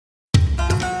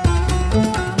Saudi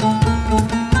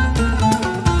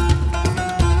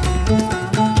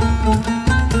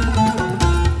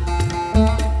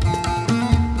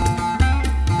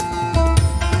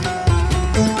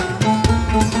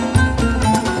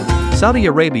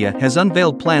Arabia has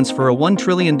unveiled plans for a $1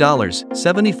 trillion,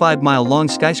 75-mile-long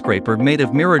skyscraper made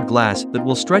of mirrored glass that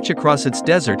will stretch across its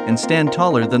desert and stand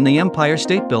taller than the Empire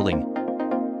State Building.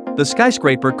 The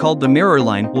skyscraper, called the Mirror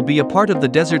Line, will be a part of the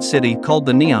desert city called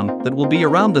the Neom that will be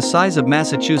around the size of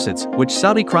Massachusetts, which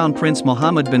Saudi Crown Prince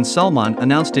Mohammed bin Salman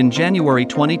announced in January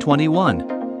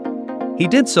 2021. He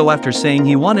did so after saying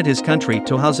he wanted his country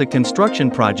to house a construction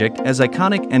project as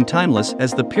iconic and timeless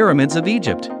as the pyramids of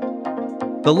Egypt.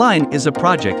 The line is a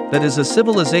project that is a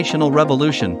civilizational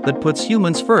revolution that puts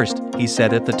humans first, he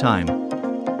said at the time.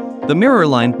 The Mirror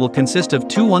Line will consist of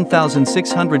two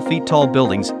 1,600 feet tall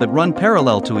buildings that run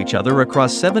parallel to each other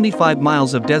across 75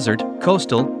 miles of desert,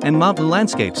 coastal, and mountain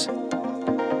landscapes.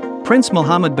 Prince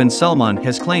Mohammed bin Salman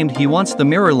has claimed he wants the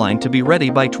Mirror Line to be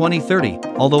ready by 2030,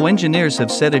 although engineers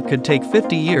have said it could take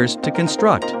 50 years to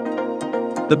construct.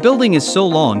 The building is so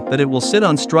long that it will sit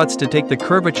on struts to take the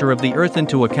curvature of the earth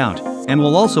into account, and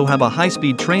will also have a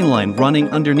high-speed train line running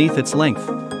underneath its length.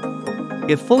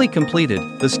 If fully completed,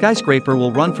 the skyscraper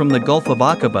will run from the Gulf of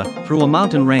Aqaba through a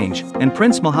mountain range, and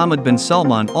Prince Mohammed bin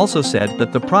Salman also said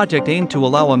that the project aimed to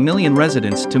allow 1 million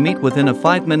residents to meet within a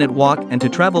 5-minute walk and to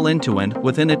travel end-to-end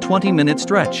within a 20-minute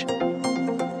stretch.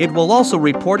 It will also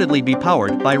reportedly be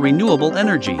powered by renewable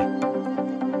energy.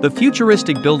 The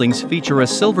futuristic buildings feature a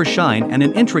silver shine and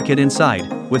an intricate inside,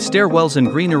 with stairwells and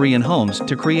greenery and homes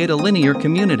to create a linear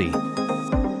community.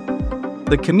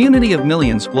 The community of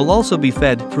millions will also be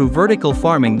fed through vertical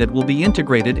farming that will be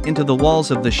integrated into the walls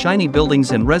of the shiny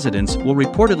buildings, and residents will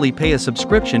reportedly pay a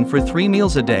subscription for 3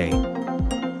 meals a day.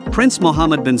 Prince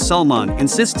Mohammed bin Salman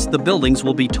insists the buildings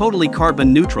will be totally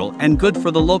carbon neutral and good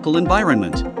for the local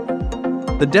environment.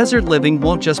 The desert living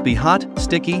won't just be hot,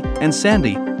 sticky, and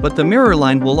sandy, but the Mirror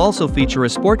Line will also feature a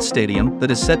sports stadium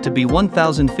that is set to be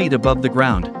 1,000 feet above the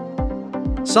ground.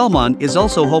 Salman is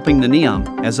also hoping the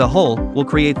Neom, as a whole, will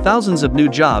create thousands of new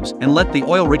jobs and let the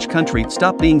oil-rich country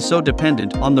stop being so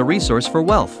dependent on the resource for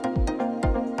wealth.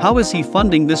 How is he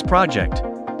funding this project?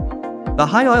 The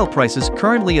high oil prices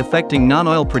currently affecting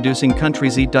non-oil producing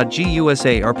countries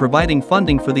USA are providing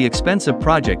funding for the expensive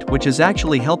project, which is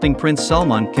actually helping Prince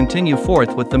Salman continue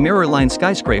forth with the Mirror Line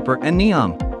skyscraper and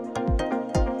Neom.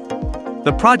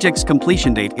 The project's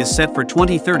completion date is set for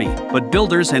 2030, but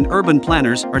builders and urban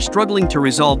planners are struggling to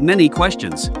resolve many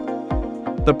questions.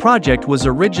 The project was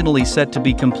originally set to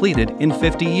be completed in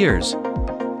 50 years.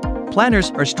 Planners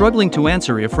are struggling to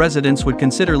answer if residents would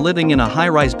consider living in a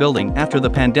high-rise building after the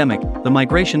pandemic, the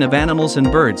migration of animals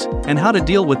and birds, and how to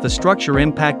deal with the structure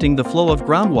impacting the flow of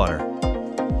groundwater.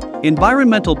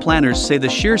 Environmental planners say the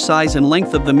sheer size and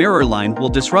length of the Mirror Line will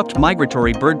disrupt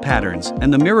migratory bird patterns,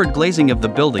 and the mirrored glazing of the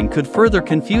building could further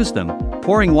confuse them,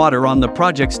 pouring water on the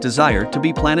project's desire to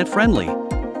be planet-friendly.